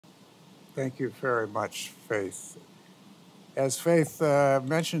Thank you very much, Faith. As Faith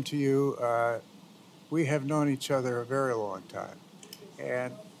mentioned to you, we have known each other a very long time.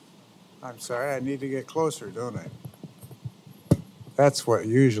 And I'm sorry, I need to get closer, don't I? That's what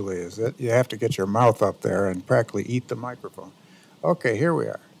usually is it. You have to get your mouth up there and practically eat the microphone. Okay, here we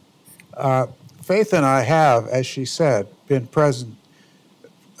are. Uh, Faith and I have, as she said, been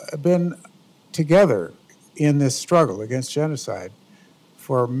together in this struggle against genocide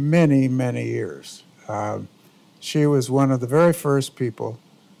for many, many years. She was one of the very first people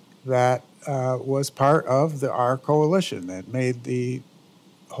that was part of our coalition that made the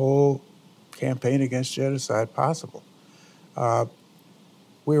whole campaign against genocide possible. Uh,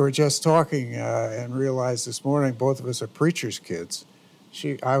 we were just talking and realized this morning both of us are preacher's kids.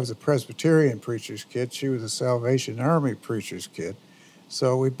 I was a Presbyterian preacher's kid. She was a Salvation Army preacher's kid.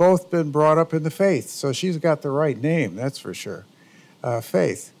 So we've both been brought up in the faith. So she's got the right name, that's for sure.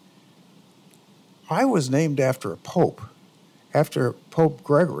 Faith. I was named after a pope, after Pope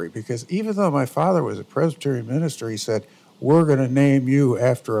Gregory, because even though my father was a Presbyterian minister, he said, we're going to name you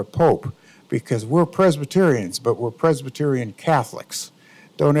after a pope because we're Presbyterians, but we're Presbyterian Catholics.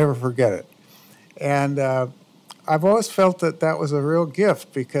 Don't ever forget it. And I've always felt that that was a real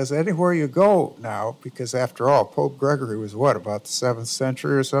gift because anywhere you go now, because after all, Pope Gregory was what, about the 7th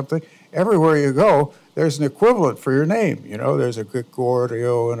century or something? Everywhere you go, there's an equivalent for your name. You know, there's a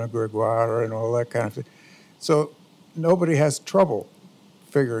Gregorio and a Gregoire and all that kind of thing. So nobody has trouble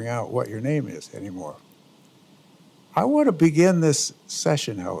figuring out what your name is anymore. I want to begin this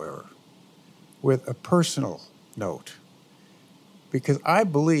session, however, with a personal note, because I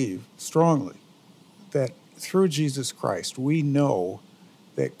believe strongly that through Jesus Christ, we know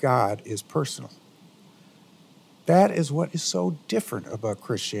that God is personal. That is what is so different about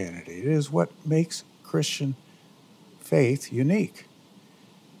Christianity. It is what makes Christian faith unique.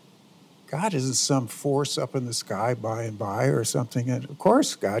 God isn't some force up in the sky by and by or something. And of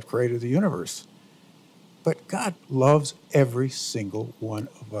course, God created the universe. But God loves every single one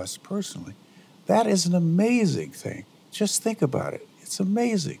of us personally. That is an amazing thing. Just think about it. It's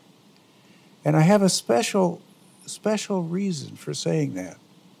amazing. And I have a special reason for saying that.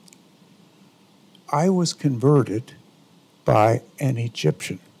 I was converted by an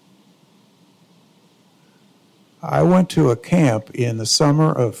Egyptian. I went to a camp in the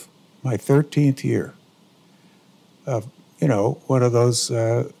summer of my 13th year of, one of those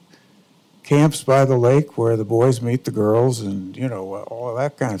camps by the lake where the boys meet the girls and, all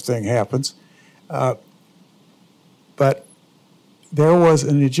that kind of thing happens. But there was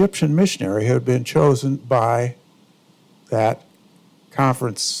an Egyptian missionary who had been chosen by that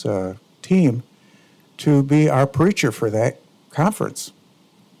conference team to be our preacher for that conference.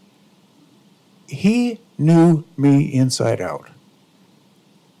 He knew me inside out.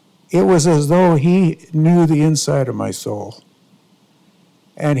 It was as though he knew the inside of my soul.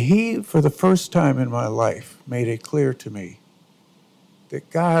 And he, for the first time in my life, made it clear to me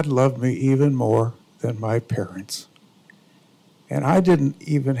that God loved me even more than my parents. And I didn't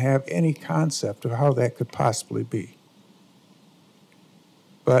even have any concept of how that could possibly be.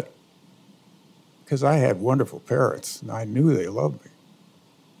 But because I had wonderful parents, and I knew they loved me.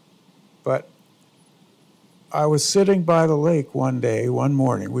 But I was sitting by the lake one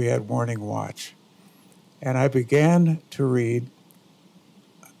morning, we had morning watch, and I began to read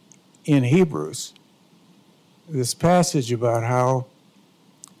in Hebrews this passage about how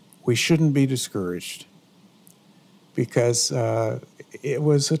we shouldn't be discouraged because it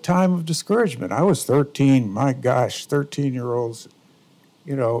was a time of discouragement. I was 13, my gosh, 13-year-olds,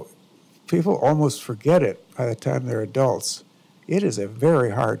 people almost forget it by the time they're adults. It is a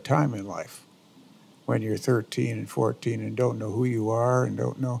very hard time in life when you're 13 and 14 and don't know who you are and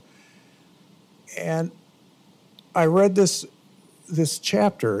don't know. And I read this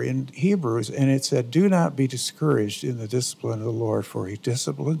chapter in Hebrews, and it said, do not be discouraged in the discipline of the Lord, for he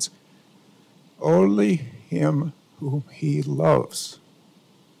disciplines only him whom he loves.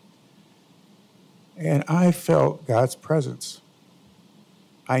 And I felt God's presence.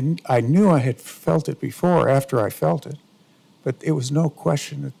 I knew I had felt it before after I felt it, but it was no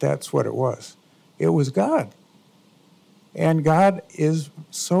question that that's what it was. It was God. And God is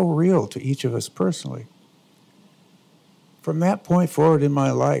so real to each of us personally. From that point forward in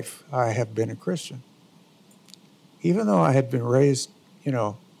my life, I have been a Christian. Even though I had been raised,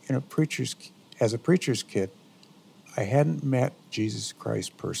 as a preacher's kid, I hadn't met Jesus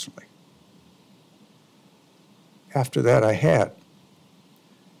Christ personally. After that, I had.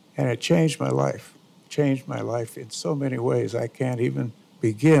 And it changed my life. Changed my life in so many ways I can't even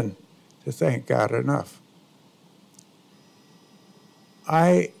begin to thank God enough.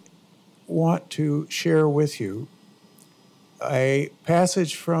 I want to share with you a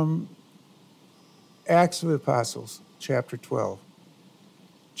passage from Acts of the Apostles, chapter 12,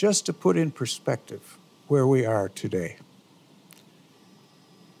 just to put in perspective where we are today.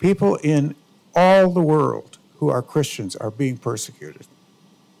 People in all the world who are Christians are being persecuted,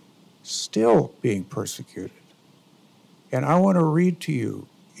 still being persecuted. And I want to read to you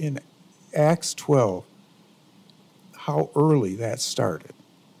in Acts 12 how early that started,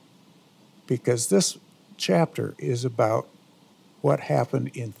 because this chapter is about what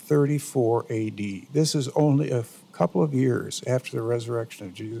happened in 34 AD. This is only a couple of years after the resurrection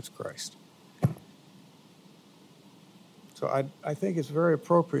of Jesus Christ. So I think it's very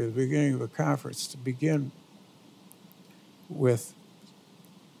appropriate at the beginning of a conference to begin with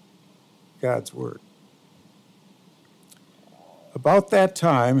God's Word. About that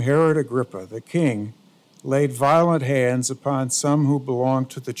time, Herod Agrippa, the king, laid violent hands upon some who belonged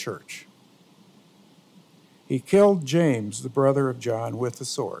to the church. He killed James, the brother of John, with the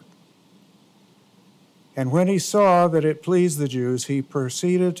sword. And when he saw that it pleased the Jews, he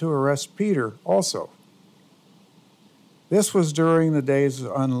proceeded to arrest Peter also. This was during the days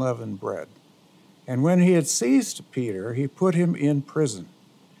of unleavened bread. And when he had seized Peter, he put him in prison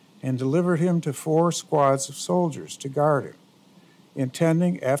and delivered him to 4 squads of soldiers to guard him,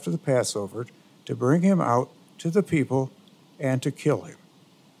 intending after the Passover to bring him out to the people and to kill him.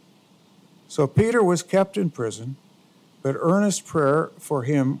 So Peter was kept in prison, but earnest prayer for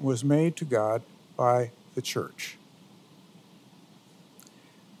him was made to God by the church.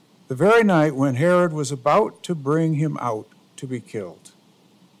 The very night when Herod was about to bring him out to be killed,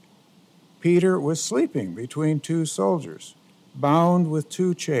 Peter was sleeping between 2 soldiers, bound with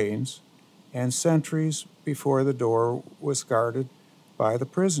 2 chains, and sentries before the door was guarded by the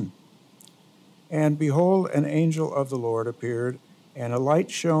prison. And behold, an angel of the Lord appeared, and a light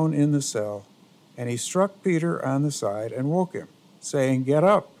shone in the cell, and he struck Peter on the side and woke him, saying, "Get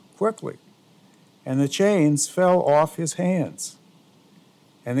up, quickly." And the chains fell off his hands.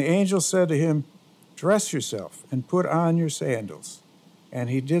 And the angel said to him, "Dress yourself and put on your sandals." And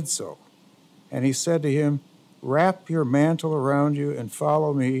he did so. And he said to him, "Wrap your mantle around you and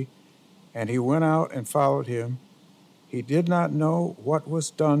follow me." And he went out and followed him. He did not know what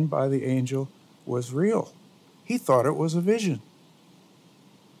was done by the angel was real. He thought it was a vision.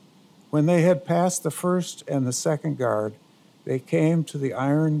 When they had passed the first and the second guard, they came to the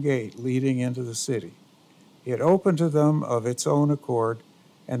iron gate leading into the city. It opened to them of its own accord,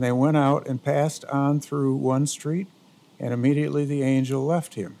 and they went out and passed on through one street, and immediately the angel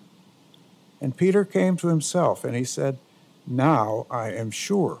left him. And Peter came to himself, and he said, "Now I am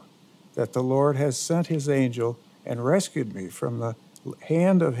sure that the Lord has sent his angel and rescued me from the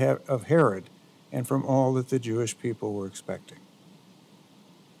hand of Herod and from all that the Jewish people were expecting."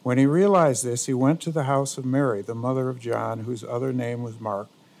 When he realized this, he went to the house of Mary, the mother of John, whose other name was Mark,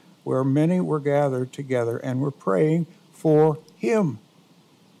 where many were gathered together and were praying for him.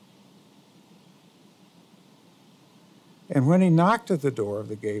 And when he knocked at the door of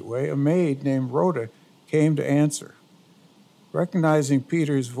the gateway, a maid named Rhoda came to answer. Recognizing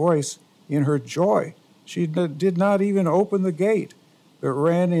Peter's voice, in her joy, she did not even open the gate, but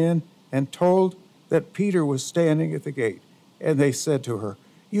ran in and told that Peter was standing at the gate. And they said to her,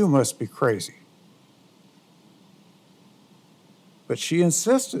 "You must be crazy." But she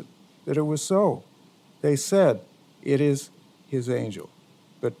insisted that it was so. They said, "It is his angel."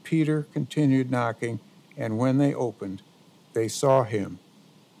 But Peter continued knocking, and when they opened, they saw him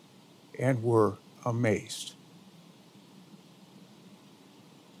and were amazed.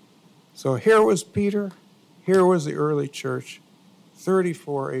 So here was Peter, here was the early church,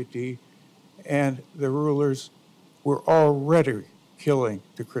 34 AD, and the rulers were already killing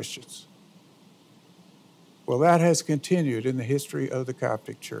the Christians. Well, that has continued in the history of the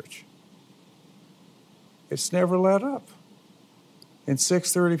Coptic Church. It's never let up. In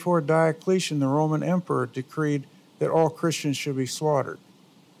 634, Diocletian, the Roman emperor, decreed that all Christians should be slaughtered,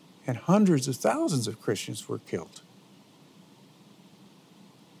 and hundreds of thousands of Christians were killed.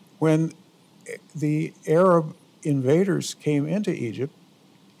 When the Arab invaders came into Egypt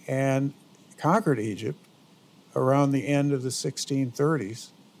and conquered Egypt around the end of the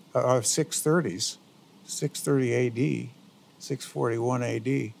 630s, 630 AD, 641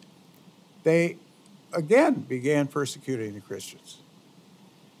 AD, they again began persecuting the Christians.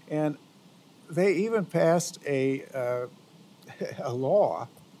 And they even passed a law,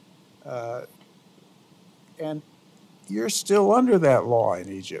 and you're still under that law in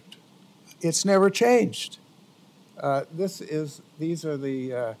Egypt. It's never changed. These are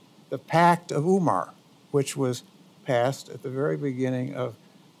the Pact of Umar, which was passed at the very beginning of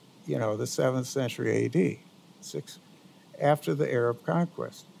the 7th century AD, after the Arab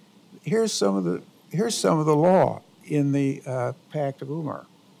conquest. Here's some of the law in the Pact of Umar.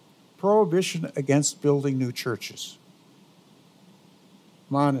 Prohibition against building new churches,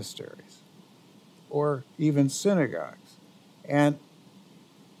 monasteries, or even synagogues, and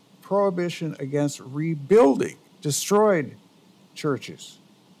prohibition against rebuilding destroyed churches.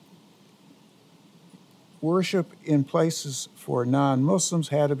 Worship in places for non-Muslims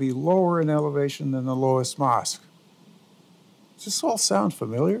had to be lower in elevation than the lowest mosque. Does this all sound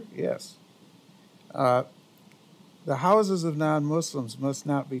familiar? Yes. The houses of non-Muslims must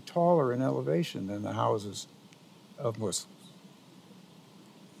not be taller in elevation than the houses of Muslims.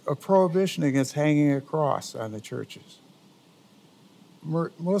 A prohibition against hanging a cross on the churches.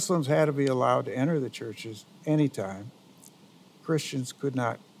 Muslims had to be allowed to enter the churches anytime. Christians could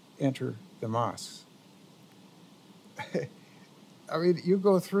not enter the mosques. I mean, you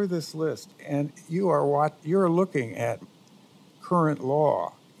go through this list, and you're looking at current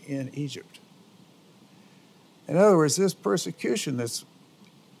law in Egypt. In other words, this persecution that's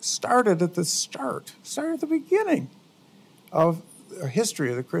started at the beginning of the history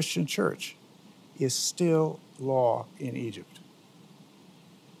of the Christian church, is still law in Egypt.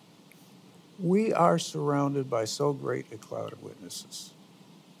 We are surrounded by so great a cloud of witnesses.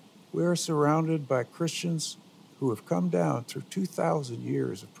 We are surrounded by Christians who have come down through 2,000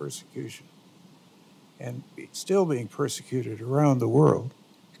 years of persecution and still being persecuted around the world.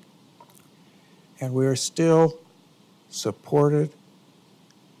 And we are still supported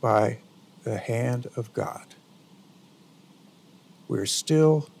by the hand of God. We're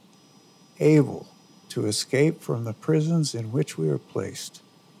still able to escape from the prisons in which we are placed,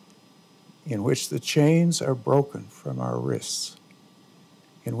 in which the chains are broken from our wrists,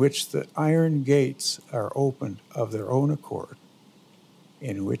 in which the iron gates are opened of their own accord,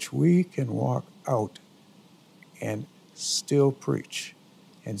 in which we can walk out and still preach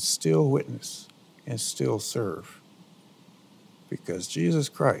and still witness and still serve. Because Jesus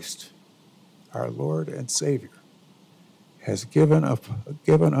Christ, our Lord and Savior, has given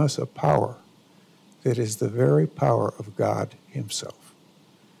us a power that is the very power of God himself.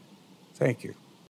 Thank you.